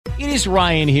It is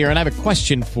Ryan here, and I have a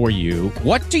question for you.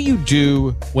 What do you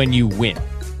do when you win?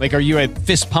 Like, are you a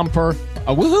fist pumper,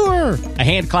 a woohooer, a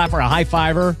hand clapper, a high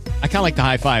fiver? I kind of like the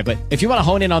high five, but if you want to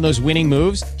hone in on those winning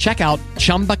moves, check out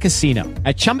Chumba Casino.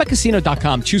 At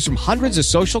ChumbaCasino.com, choose from hundreds of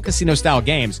social casino style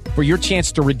games for your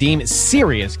chance to redeem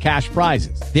serious cash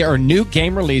prizes. There are new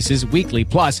game releases weekly,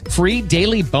 plus free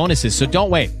daily bonuses. So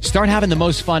don't wait. Start having the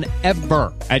most fun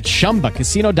ever at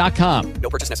ChumbaCasino.com.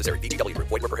 No purchase necessary. VGW Group.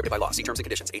 Void where prohibited by law. See terms and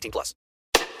conditions. 18 plus.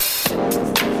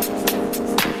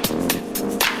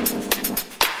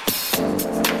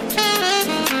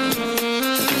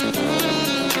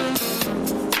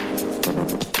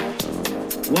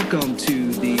 Welcome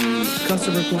to the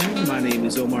Customer Plan. My name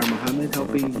is Omar Muhammad,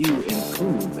 helping you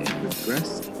improve and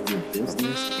progress in your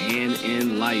business and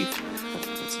in life.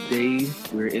 Today,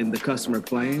 we're in the Customer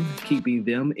Plan, keeping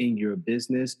them in your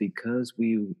business because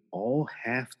we all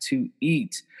have to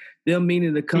eat. Them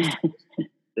meaning the customers.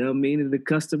 Them meaning the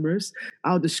customers.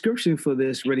 Our description for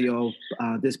this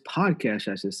this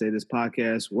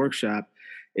podcast workshop.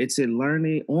 It's a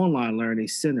online learning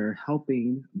center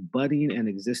helping budding and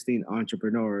existing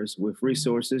entrepreneurs with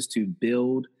resources to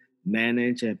build,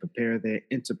 manage, and prepare their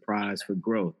enterprise for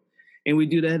growth. And we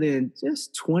do that in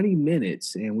just 20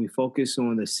 minutes. And we focus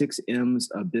on the 6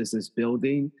 M's of business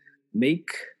building: make,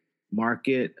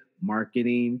 market,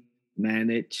 marketing,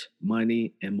 manage,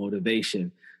 money, and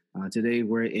motivation. Today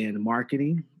we're in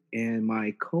marketing, and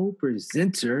my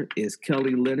co-presenter is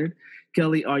Kelly Leonard.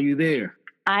 Kelly, are you there?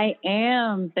 I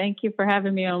am. Thank you for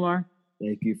having me, Omar.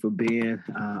 Thank you for being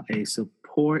a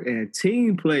support and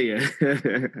team player.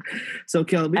 So,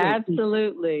 Kelly,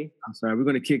 Absolutely. we're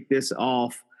going to kick this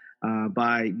off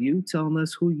by you telling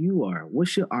us who you are.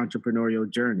 What's your entrepreneurial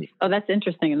journey? Oh, that's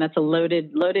interesting. And that's a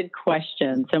loaded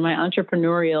question. So my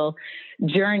entrepreneurial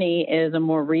journey is a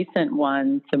more recent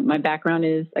one. So my background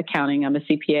is accounting. I'm a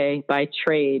CPA by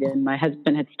trade, and my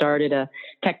husband had started a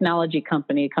technology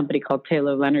company, a company called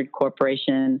Taylor Leonard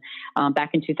Corporation,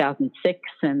 back in 2006.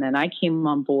 And then I came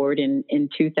on board in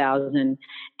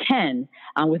 2010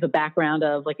 with a background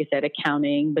of, like I said,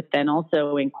 accounting, but then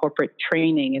also in corporate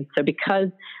training. And so because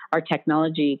our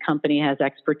technology company has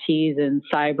expertise in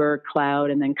cyber,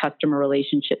 cloud, and then customer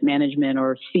relationship management,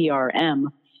 or CRM,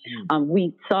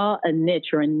 we saw a niche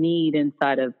or a need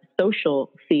inside of social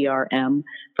CRM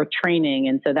for training.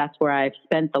 And so that's where I've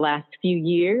spent the last few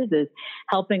years, is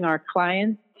helping our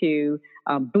clients to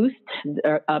boost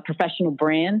professional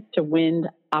brands to win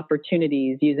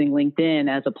opportunities using LinkedIn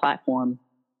as a platform.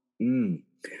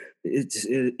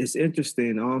 It's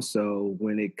interesting also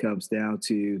when it comes down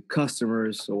to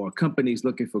customers or companies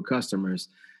looking for customers.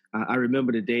 I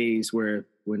remember the days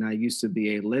when I used to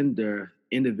be a lender,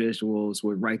 individuals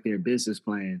would write their business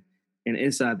plan, and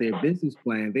inside their business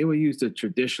plan, they would use the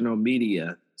traditional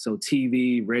media. So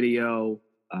TV, radio,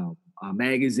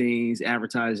 magazines,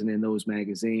 advertising in those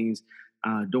magazines,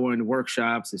 during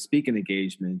workshops and speaking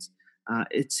engagements.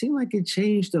 It seemed like it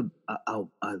changed a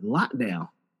lot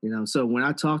now. So when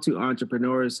I talk to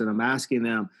entrepreneurs and I'm asking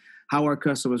them, how are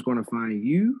customers going to find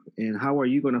you and how are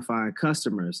you going to find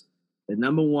customers? The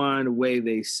number one way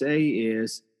they say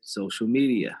is social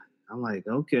media. I'm like,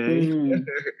 okay.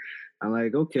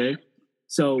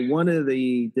 So one of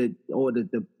the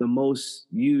most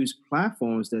used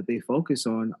platforms that they focus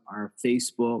on are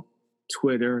Facebook,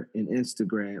 Twitter, and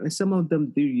Instagram. And some of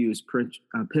them do use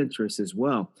Pinterest as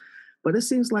well. But it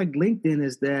seems like LinkedIn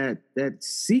is that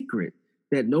secret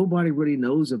that nobody really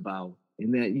knows about,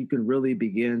 and that you can really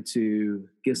begin to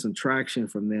get some traction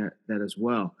from that as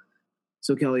well.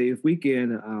 So, Kelly, if we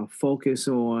can focus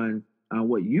on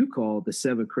what you call the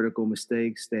 7 critical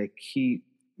mistakes that keep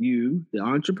you, the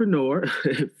entrepreneur,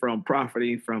 from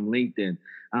profiting from LinkedIn.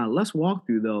 Let's walk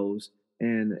through those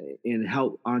and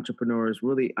help entrepreneurs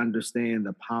really understand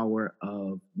the power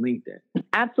of LinkedIn.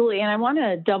 Absolutely. And I want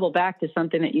to double back to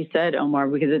something that you said, Omar,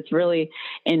 because it's really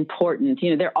important.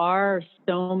 There are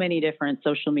so many different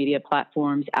social media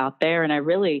platforms out there. And I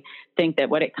really think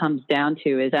that what it comes down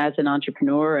to is, as an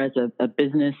entrepreneur, as a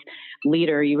business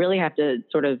leader, you really have to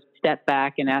sort of step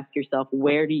back and ask yourself,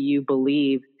 where do you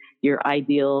believe your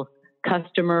ideal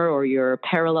customer or your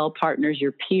parallel partners,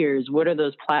 your peers, what are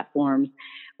those platforms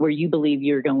where you believe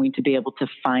you're going to be able to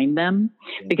find them?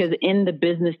 Because in the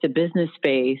business to business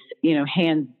space,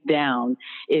 hands down,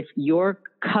 if your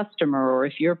customer or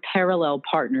if your parallel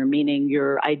partner, meaning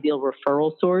your ideal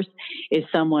referral source, is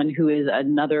someone who is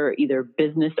another either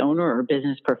business owner or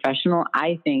business professional,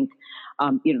 I think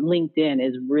LinkedIn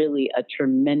is really a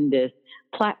tremendous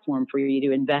platform for you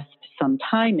to invest some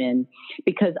time in,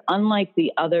 because unlike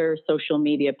the other social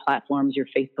media platforms, your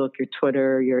Facebook, your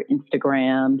Twitter, your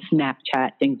Instagram,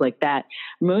 Snapchat, things like that,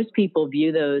 most people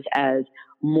view those as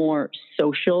more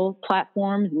social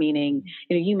platforms, meaning,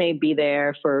 you may be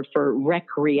there for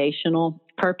recreational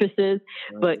purposes,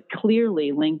 but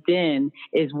clearly LinkedIn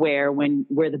is where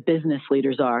the business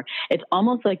leaders are. It's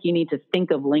almost like you need to think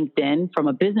of LinkedIn from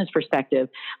a business perspective.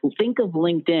 Think of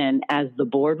LinkedIn as the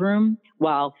boardroom,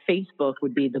 while Facebook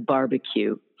would be the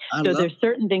barbecue. So there's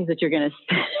certain things that you're going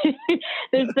to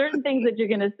there's certain things that you're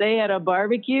going to say at a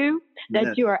barbecue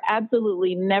that you are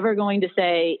absolutely never going to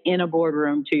say in a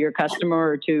boardroom to your customer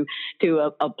or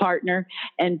to a partner.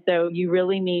 And so you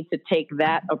really need to take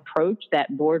that approach,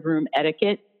 that boardroom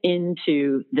etiquette,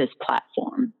 into this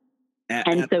platform.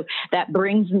 And so that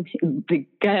brings me,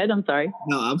 go ahead, I'm sorry.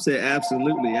 No, I'm saying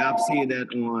absolutely. I've seen that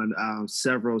on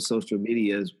several social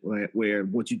medias where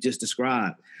what you just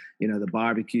described, the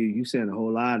barbecue, you're saying a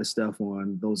whole lot of stuff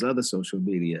on those other social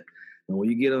media. And when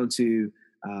you get onto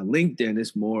LinkedIn,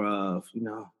 it's more of,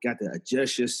 got to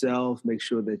adjust yourself, make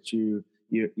sure that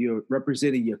you're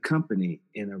representing your company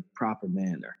in a proper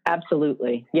manner.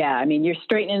 Absolutely. Yeah. I mean, you're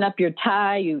straightening up your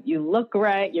tie, you look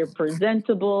right, you're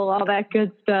presentable, all that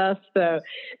good stuff. So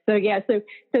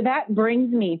that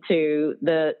brings me to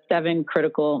the 7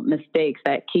 critical mistakes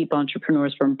that keep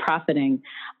entrepreneurs from profiting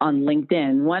on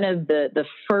LinkedIn. One of the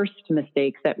first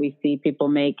mistakes that we see people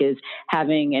make is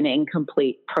having an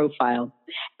incomplete profile.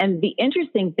 And the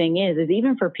interesting thing is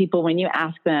even for people, when you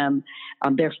ask them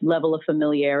their level of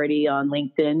familiarity on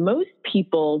LinkedIn, most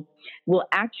people will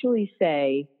actually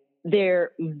say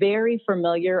they're very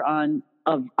familiar on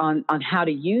how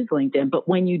to use LinkedIn. But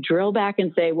when you drill back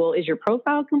and say, well, is your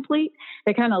profile complete?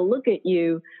 They kind of look at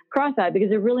you cross-eyed because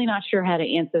they're really not sure how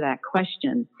to answer that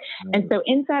question. Right. And so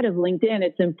inside of LinkedIn,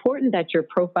 it's important that your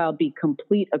profile be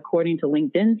complete according to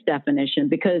LinkedIn's definition,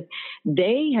 because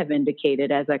they have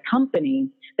indicated as a company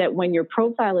that when your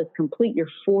profile is complete, you're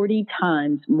 40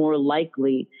 times more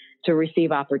likely to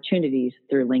receive opportunities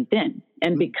through LinkedIn.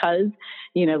 And because,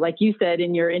 like you said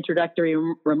in your introductory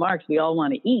remarks, we all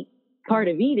want to eat. Part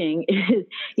of eating is,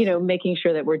 making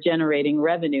sure that we're generating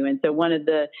revenue. And so one of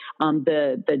the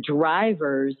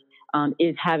drivers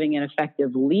is having an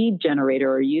effective lead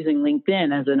generator, or using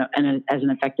LinkedIn as an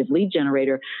effective lead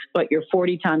generator. But you're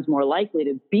 40 times more likely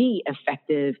to be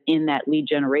effective in that lead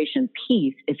generation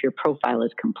piece if your profile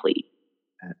is complete.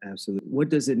 Absolutely. What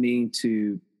does it mean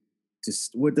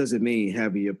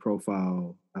having your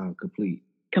profile complete?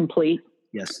 Complete.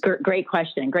 Yes. Great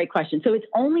question. So it's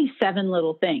only 7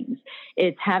 little things.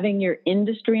 It's having your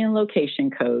industry and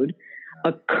location code,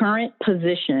 a current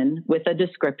position with a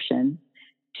description,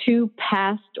 2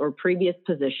 past or previous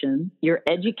positions, your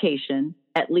education,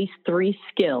 at least 3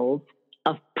 skills,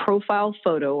 a profile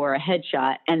photo or a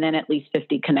headshot, and then at least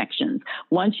 50 connections.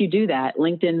 Once you do that,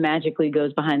 LinkedIn magically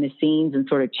goes behind the scenes and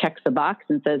sort of checks the box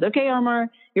and says, okay, Omar,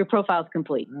 your profile's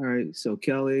complete. All right. So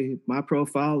Kelly, my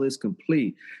profile is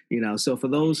complete. So for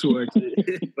those who are,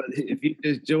 if you're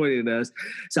just joining us,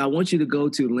 so I want you to go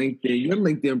to LinkedIn, your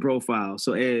LinkedIn profile.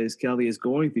 So as Kelly is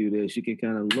going through this, you can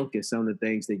kind of look at some of the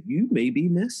things that you may be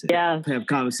missing. Yeah. I've had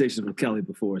conversations with Kelly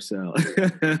before, so.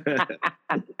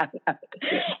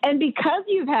 And because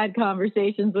you've had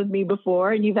conversations with me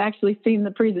before and you've actually seen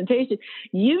the presentation,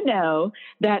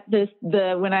 that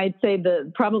when I'd say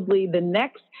probably the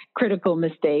next critical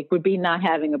mistake would be not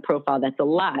having a profile that's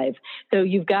alive. So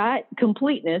you've got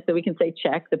completeness, so we can say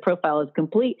check, the profile is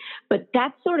complete, but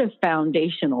that's sort of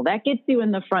foundational. That gets you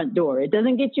in the front door. It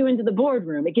doesn't get you into the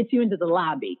boardroom. It gets you into the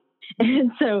lobby.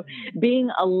 And so being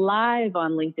alive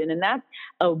on LinkedIn, and that's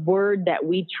a word that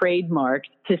we trademarked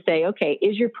to say, okay,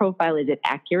 is your profile, is it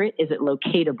accurate? Is it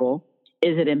locatable?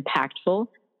 Is it impactful?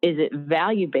 Is it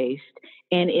value-based?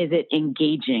 And is it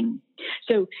engaging?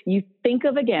 So you think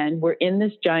of, again, we're in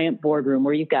this giant boardroom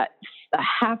where you've got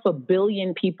 500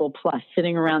 million people plus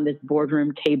sitting around this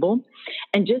boardroom table.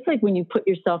 And just like when you put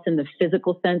yourself in the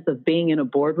physical sense of being in a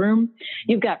boardroom,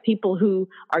 you've got people who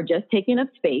are just taking up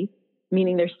space,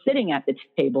 meaning they're sitting at the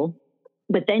table.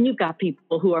 But then you've got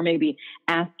people who are maybe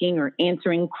asking or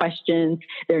answering questions.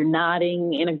 They're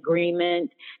nodding in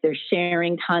agreement. They're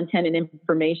sharing content and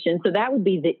information. So that would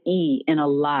be the E in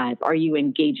alive. Are you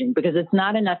engaging? Because it's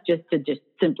not enough just to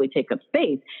simply take up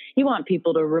space. You want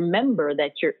people to remember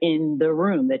that you're in the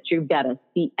room, that you've got a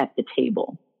seat at the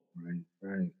table.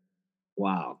 Right.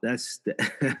 Wow. That's,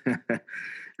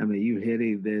 you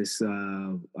hitting this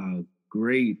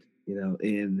great,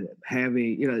 and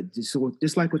having,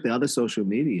 just like with the other social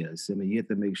medias, you have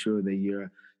to make sure that you're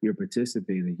you're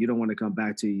participating. You don't want to come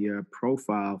back to your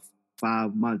profile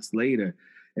 5 months later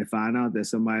and find out that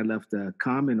somebody left a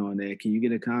comment on there. Can you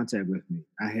get in contact with me?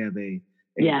 I have a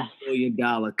Yes. $1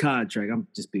 million contract. I'm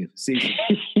just being facetious.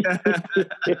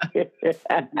 Miss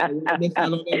out on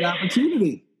that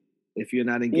opportunity if you're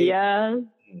not engaged.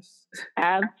 Yes,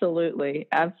 absolutely.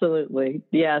 Absolutely.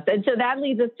 Yes. And so that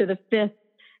leads us to the fifth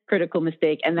critical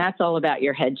mistake, and that's all about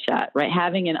your headshot, right?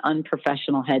 Having an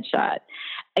unprofessional headshot.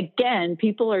 Again,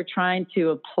 people are trying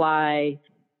to apply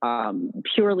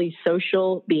purely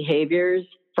social behaviors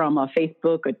from a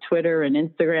Facebook, a Twitter, an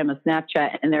Instagram, a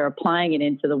Snapchat, and they're applying it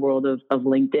into the world of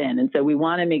LinkedIn. And so we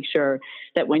want to make sure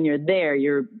that when you're there,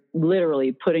 you're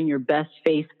literally putting your best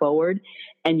face forward.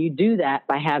 And you do that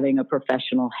by having a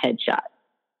professional headshot.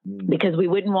 Because we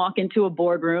wouldn't walk into a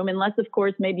boardroom unless, of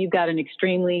course, maybe you've got an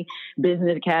extremely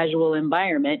business casual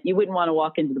environment. You wouldn't want to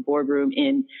walk into the boardroom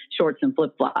in shorts and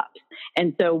flip-flops.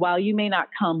 And so while you may not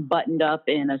come buttoned up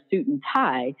in a suit and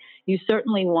tie, you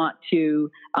certainly want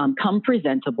to come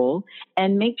presentable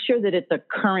and make sure that it's a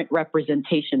current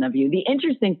representation of you. The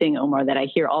interesting thing, Omar, that I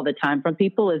hear all the time from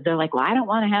people is they're like, well, I don't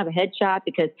want to have a headshot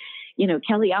because, you know,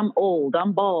 Kelly, I'm old,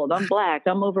 I'm bald, I'm black,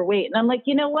 I'm overweight. And I'm like,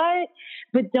 you know what?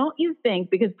 But don't you think,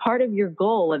 because part of your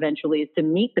goal eventually is to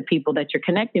meet the people that you're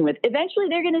connecting with, eventually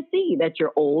they're going to see that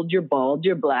you're old, you're bald,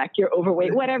 you're black, you're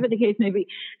overweight, whatever the case may be.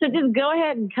 So just go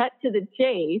ahead and cut to the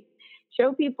chase,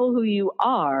 show people who you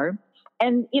are.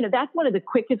 And, you know, that's one of the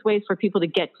quickest ways for people to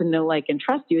get to know, like, and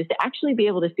trust you is to actually be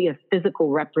able to see a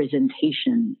physical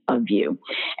representation of you.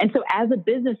 And so as a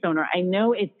business owner, I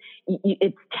know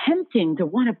it's tempting to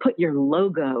want to put your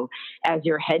logo as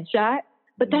your headshot,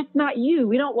 but that's not you.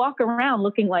 We don't walk around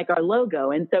looking like our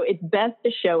logo. And so it's best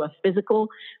to show a physical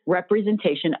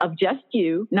representation of just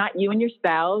you, not you and your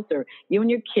spouse or you and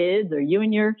your kids or you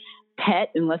and your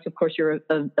pet, unless, of course, you're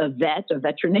a vet, a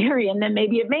veterinarian, then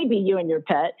maybe it may be you and your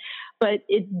pet, but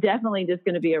it's definitely just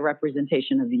going to be a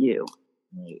representation of you.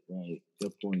 Right.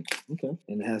 Good point. Okay.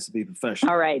 And it has to be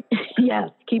professional. All right.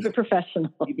 Yes. Keep it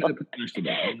professional. Keep it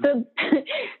professional.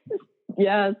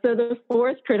 So the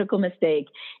fourth critical mistake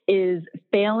is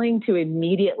failing to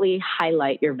immediately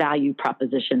highlight your value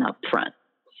proposition up front.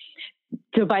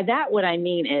 So by that, what I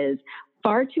mean is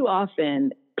far too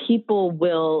often people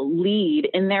will lead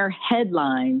in their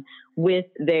headline with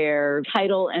their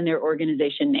title and their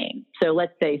organization name. So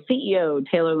let's say CEO,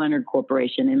 Taylor Leonard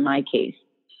Corporation, in my case.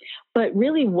 But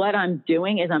really what I'm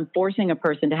doing is I'm forcing a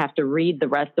person to have to read the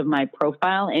rest of my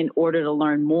profile in order to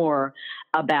learn more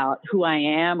about who I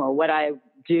am or what I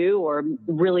do, or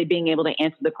really being able to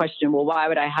answer the question, well, why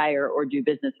would I hire or do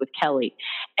business with Kelly?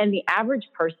 And the average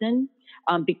person,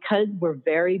 because we're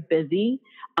very busy,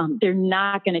 they're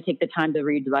not going to take the time to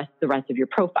read the rest of your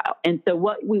profile. And so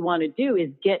what we want to do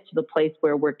is get to the place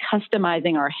where we're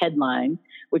customizing our headline,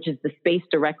 which is the space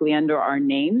directly under our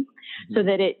name, so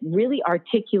that it really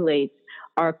articulates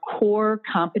our core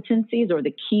competencies or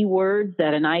the keywords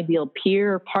that an ideal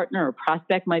peer, partner, or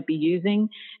prospect might be using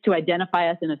to identify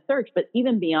us in a search. But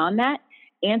even beyond that,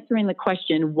 answering the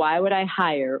question, why would I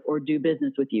hire or do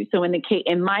business with you? So in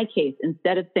my case,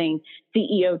 instead of saying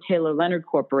CEO Taylor Leonard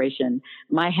Corporation,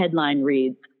 my headline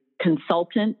reads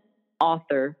consultant,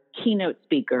 author, keynote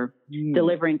speaker,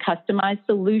 delivering customized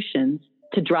solutions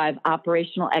to drive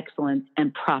operational excellence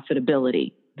and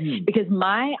profitability. Because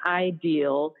my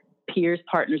ideal peers,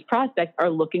 partners, prospects are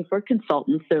looking for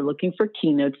consultants. They're looking for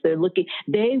keynotes. They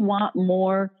want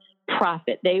more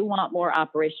profit. They want more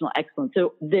operational excellence.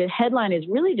 So the headline is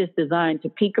really just designed to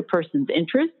pique a person's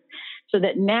interest so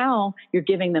that now you're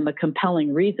giving them a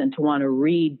compelling reason to want to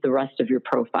read the rest of your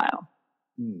profile.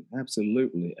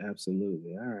 Absolutely.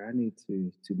 All right. I need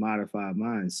to modify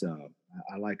mine. So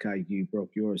I like how you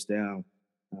broke yours down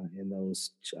in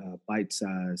those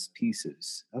bite-sized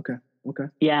pieces. Okay.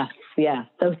 Yeah.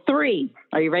 So 3.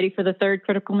 Are you ready for the third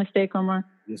critical mistake, Omar?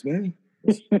 Yes, ma'am.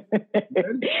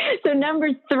 So number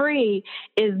 3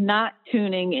 is not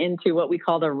tuning into what we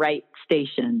call the right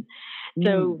station.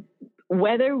 So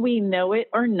whether we know it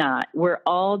or not, we're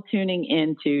all tuning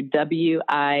into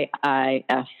WIIFM.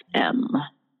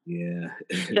 Yeah.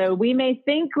 So we may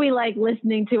think we like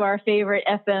listening to our favorite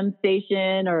FM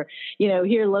station or,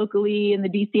 here locally in the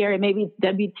DC area, maybe it's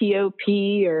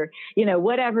WTOP or,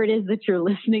 whatever it is that you're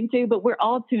listening to, but we're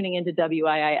all tuning into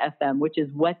WIIFM, which is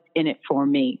what's in it for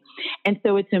me. And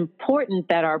so it's important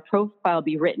that our profile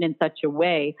be written in such a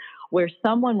way where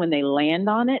someone, when they land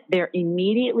on it, they're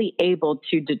immediately able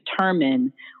to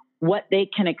determine what they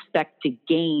can expect to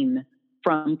gain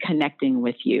from connecting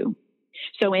with you.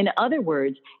 So in other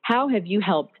words, how have you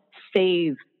helped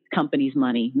save companies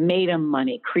money, made them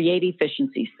money, create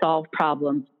efficiency, solve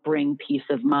problems, bring peace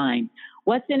of mind?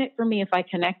 What's in it for me if I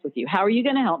connect with you? How are you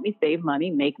going to help me save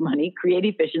money, make money, create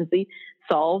efficiency,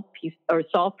 solve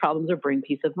problems, or bring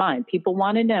peace of mind? People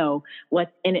want to know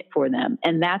what's in it for them.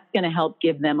 And that's going to help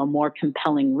give them a more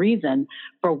compelling reason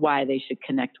for why they should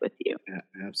connect with you.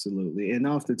 Absolutely. And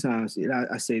oftentimes,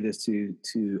 I say this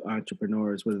to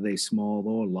entrepreneurs, whether they small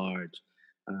or large,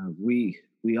 we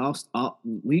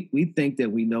think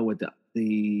that we know what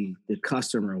the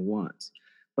customer wants.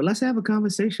 But let's have a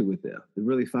conversation with them to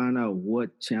really find out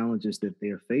what challenges that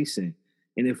they're facing.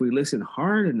 And if we listen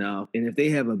hard enough, and if they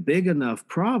have a big enough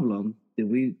problem, then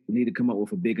we need to come up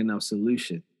with a big enough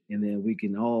solution. And then we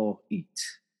can all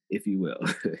eat, if you will.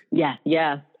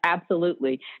 Yeah,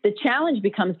 absolutely. The challenge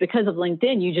becomes, because of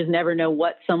LinkedIn, you just never know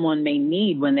what someone may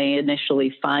need when they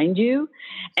initially find you.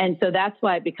 And so that's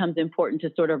why it becomes important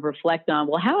to sort of reflect on,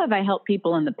 well, how have I helped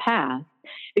people in the past?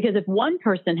 Because if one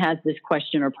person has this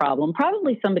question or problem,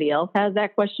 probably somebody else has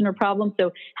that question or problem.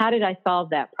 So how did I solve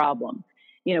that problem?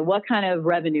 What kind of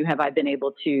revenue have I been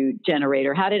able to generate,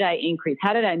 or how did I increase?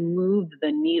 How did I move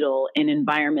the needle in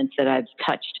environments that I've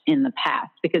touched in the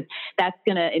past? Because that's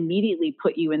going to immediately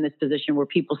put you in this position where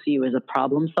people see you as a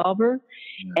problem solver.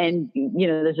 Yes. And,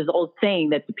 there's this old saying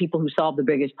that the people who solve the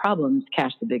biggest problems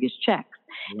cash the biggest checks.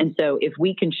 Yes. And so if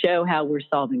we can show how we're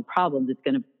solving problems, it's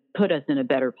going to put us in a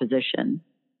better position.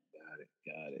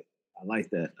 Got it. I like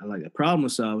that. Problem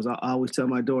solvers. I always tell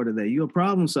my daughter that you're a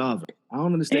problem solver. I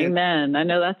don't understand. Amen. I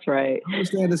know that's right. I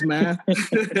understand this math.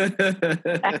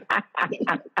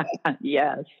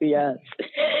 Yes.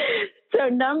 So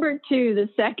number 2, the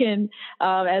second,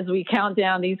 as we count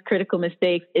down these critical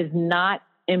mistakes, is not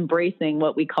embracing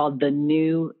what we call the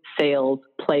new sales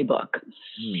playbook.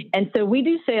 And so we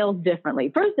do sales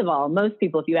differently. First of all, most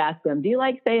people, if you ask them, do you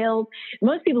like sales?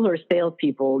 Most people who are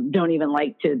salespeople don't even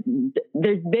like to,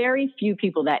 there's very few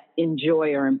people that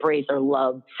enjoy or embrace or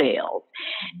love sales.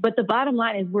 But the bottom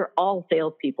line is we're all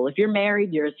salespeople. If you're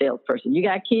married, you're a salesperson. You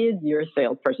got kids, you're a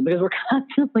salesperson, because we're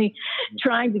constantly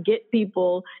trying to get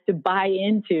people to buy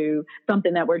into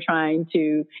something that we're trying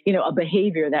to, a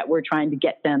behavior that we're trying to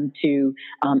get them to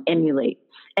emulate.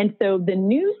 And so the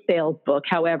new sales book,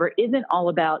 however, isn't all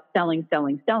about selling.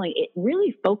 It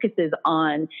really focuses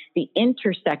on the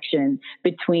intersection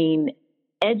between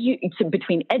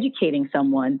educating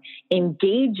someone,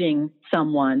 engaging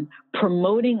someone,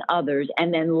 promoting others,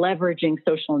 and then leveraging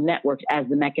social networks as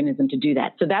the mechanism to do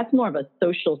that. So that's more of a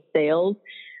social sales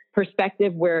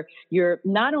perspective, where you're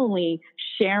not only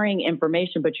sharing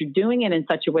information, but you're doing it in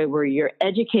such a way where you're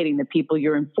educating the people,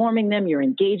 you're informing them, you're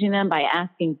engaging them by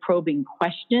asking probing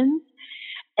questions,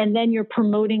 and then you're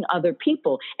promoting other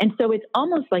people. And so it's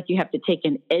almost like you have to take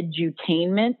an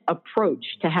edutainment approach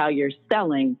to how you're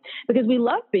selling, because we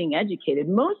love being educated.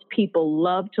 Most people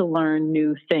love to learn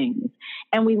new things,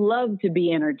 and we love to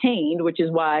be entertained, which is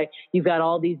why you've got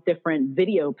all these different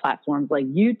video platforms like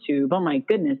YouTube. Oh my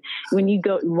goodness. When you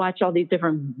go watch all these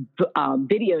different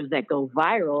videos that go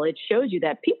viral, it shows you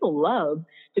that people love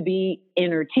to be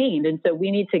entertained. And so we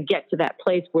need to get to that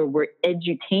place where we're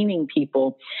edutaining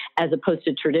people as opposed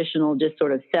to traditional just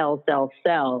sort of sell.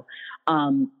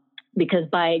 Because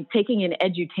by taking an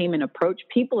edutainment approach,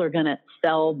 people are going to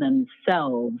sell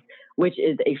themselves, which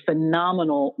is a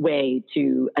phenomenal way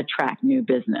to attract new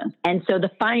business. And so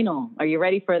the final, are you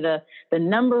ready for the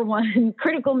number 1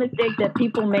 critical mistake that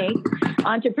people make,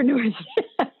 entrepreneurs,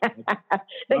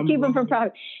 that keep them from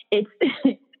profit?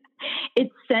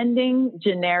 It's sending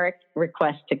generic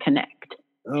requests to connect.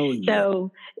 Oh, yeah.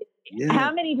 So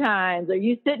how many times are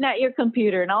you sitting at your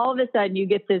computer and all of a sudden you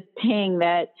get this ping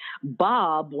that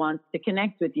Bob wants to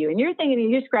connect with you? And you're thinking,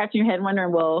 you're scratching your head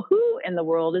wondering, well, who in the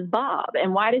world is Bob?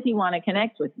 And why does he want to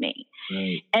connect with me?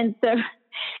 Right. And so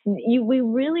we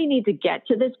really need to get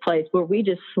to this place where we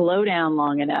just slow down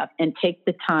long enough and take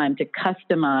the time to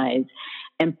customize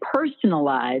and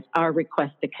personalize our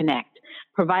request to connect,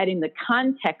 providing the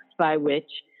context by which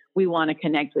we want to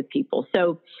connect with people.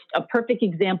 So a perfect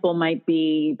example might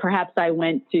be, perhaps I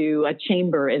went to a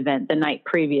chamber event the night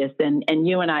previous and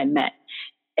you and I met.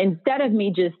 Instead of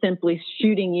me just simply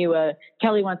shooting you a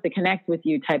Kelly wants to connect with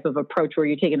you type of approach where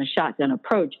you're taking a shotgun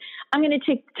approach, I'm going to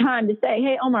take the time to say,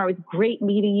 hey, Omar, it was great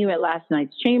meeting you at last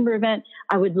night's chamber event.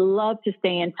 I would love to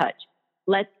stay in touch.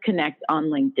 Let's connect on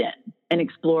LinkedIn and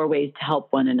explore ways to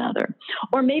help one another.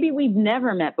 Or maybe we've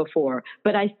never met before,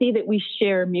 but I see that we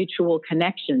share mutual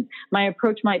connections. My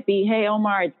approach might be, hey,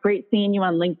 Omar, it's great seeing you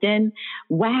on LinkedIn.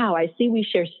 Wow, I see we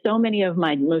share so many of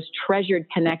my most treasured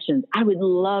connections. I would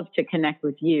love to connect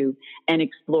with you and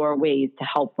explore ways to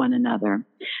help one another.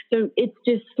 So it's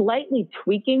just slightly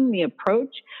tweaking the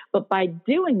approach, but by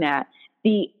doing that,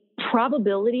 the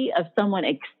probability of someone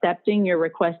accepting your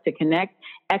request to connect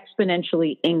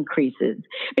exponentially increases.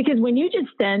 Because when you just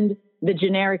send the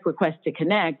generic request to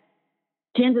connect,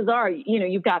 chances are,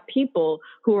 you've got people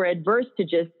who are adverse to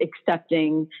just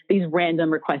accepting these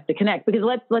random requests to connect. Because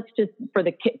let's just, for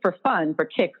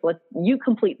kicks, you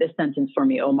complete this sentence for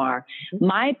me, Omar.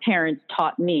 My parents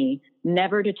taught me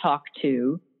never to talk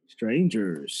to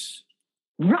strangers.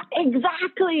 Right,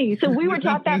 exactly. So we were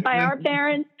taught that by our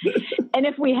parents. And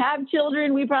if we have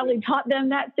children, we probably taught them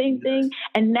that same thing.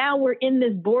 And now we're in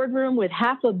this boardroom with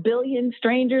 500 million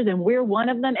strangers and we're one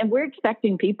of them. And we're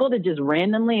expecting people to just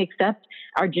randomly accept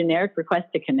our generic request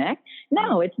to connect.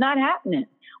 No, it's not happening.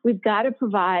 We've got to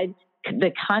provide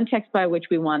the context by which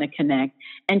we want to connect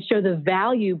and show the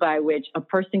value by which a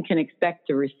person can expect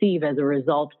to receive as a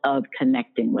result of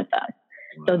connecting with us.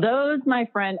 Wow. So those, my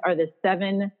friend, are the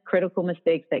 7 critical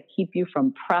mistakes that keep you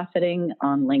from profiting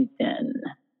on LinkedIn.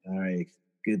 All right.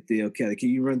 Good deal, Kelly. Can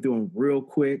you run through them real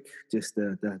quick? Just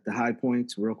the high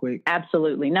points real quick?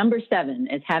 Absolutely. Number 7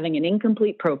 is having an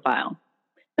incomplete profile.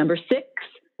 Number 6,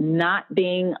 not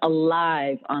being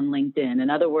alive on LinkedIn. In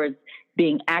other words,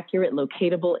 being accurate,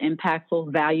 locatable,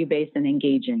 impactful, value-based, and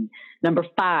engaging. Number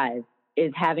 5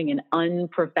 is having an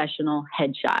unprofessional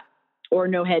headshot, or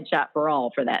no headshot for all,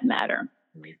 for that matter.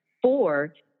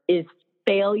 4 is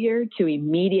failure to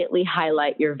immediately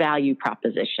highlight your value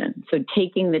proposition. So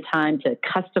taking the time to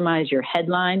customize your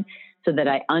headline so that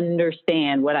I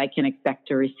understand what I can expect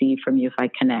to receive from you if I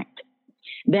connect.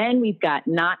 Then we've got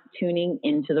not tuning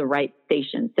into the right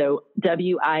station. So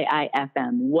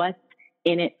WIIFM, what's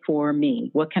in it for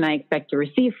me? What can I expect to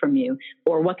receive from you?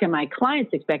 Or what can my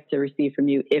clients expect to receive from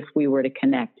you if we were to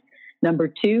connect?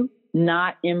 Number 2,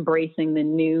 not embracing the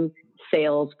new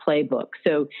sales playbook.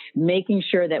 So making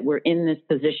sure that we're in this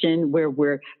position where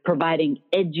we're providing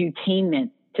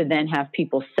edutainment to then have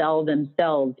people sell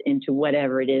themselves into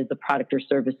whatever it is, the product or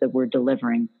service that we're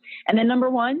delivering. And then number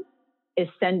 1 is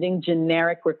sending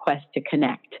generic requests to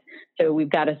connect. So we've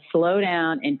got to slow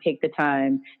down and take the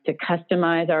time to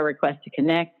customize our request to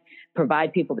connect,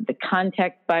 provide people with the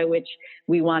context by which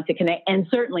we want to connect, and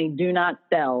certainly do not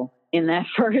sell in that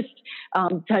first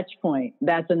touch point.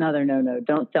 That's another no-no.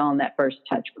 Don't sell on that first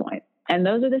touch point. And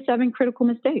those are the 7 critical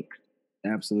mistakes.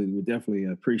 Absolutely. We definitely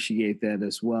appreciate that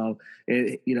as well.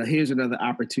 And, here's another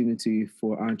opportunity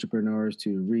for entrepreneurs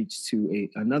to reach to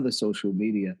another social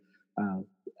media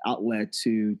outlet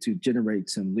to generate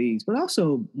some leads, but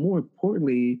also more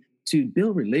importantly, to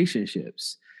build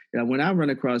relationships. When I run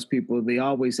across people, they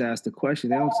always ask the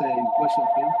question. They don't say, what's your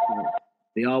Facebook?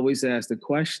 They always ask the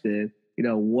question,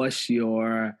 what's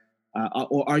your,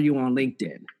 or are you on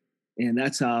LinkedIn? And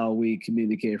that's how we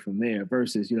communicate from there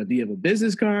versus, do you have a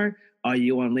business card? Are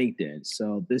you on LinkedIn?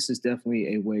 So this is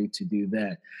definitely a way to do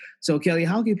that. So Kelly,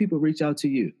 how can people reach out to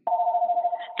you?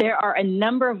 There are a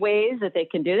number of ways that they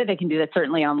can do that. They can do that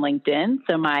certainly on LinkedIn.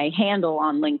 So my handle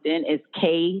on LinkedIn is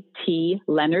KT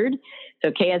Leonard.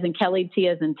 So K as in Kelly, T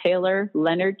as in Taylor,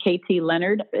 Leonard, KT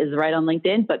Leonard is right on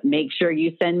LinkedIn. But make sure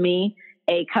you send me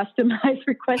a customized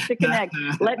request to connect.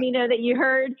 Let me know that you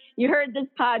heard this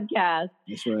podcast.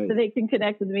 That's right. So they can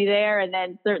connect with me there. And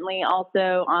then certainly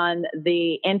also on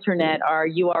the internet, our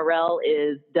URL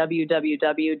is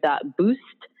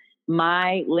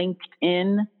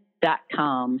www.boostmylinkedin.com.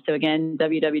 So again,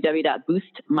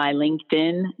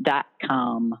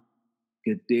 www.boostmylinkedin.com.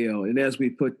 Good deal. And as we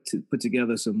put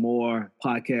together some more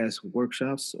podcast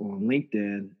workshops on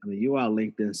LinkedIn, you are a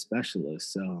LinkedIn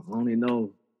specialist. So I only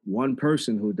know one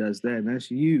person who does that, and that's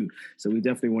you. So we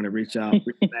definitely want to reach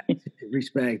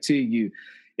back to you.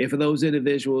 And for those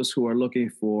individuals who are looking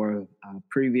for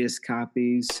previous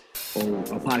copies or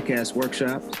a podcast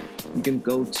workshop, you can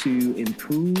go to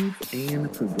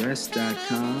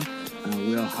improveandprogress.com.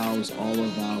 We'll house all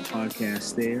of our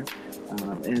podcasts there.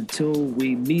 Until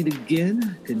we meet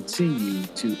again, continue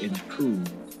to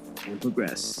improve and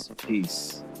progress.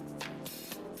 Peace.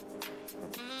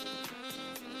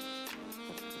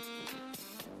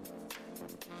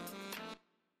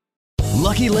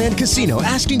 Lucky Land Casino,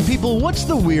 asking people, what's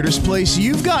the weirdest place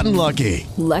you've gotten lucky?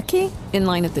 Lucky? In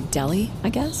line at the deli, I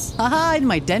guess? Aha, in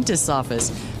my dentist's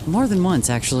office. More than once,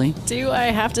 actually. Do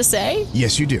I have to say?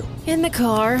 Yes, you do. In the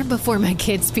car before my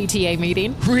kids' PTA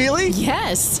meeting. Really?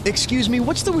 Yes. Excuse me,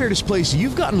 what's the weirdest place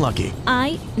you've gotten lucky?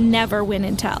 I never win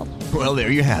and tell. Well,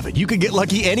 there you have it. You can get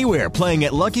lucky anywhere, playing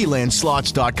at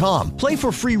LuckyLandSlots.com. Play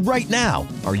for free right now.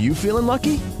 Are you feeling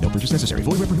lucky? No purchase necessary.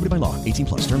 Void where prohibited by law.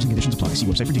 18+. Terms and conditions apply. See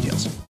website for details.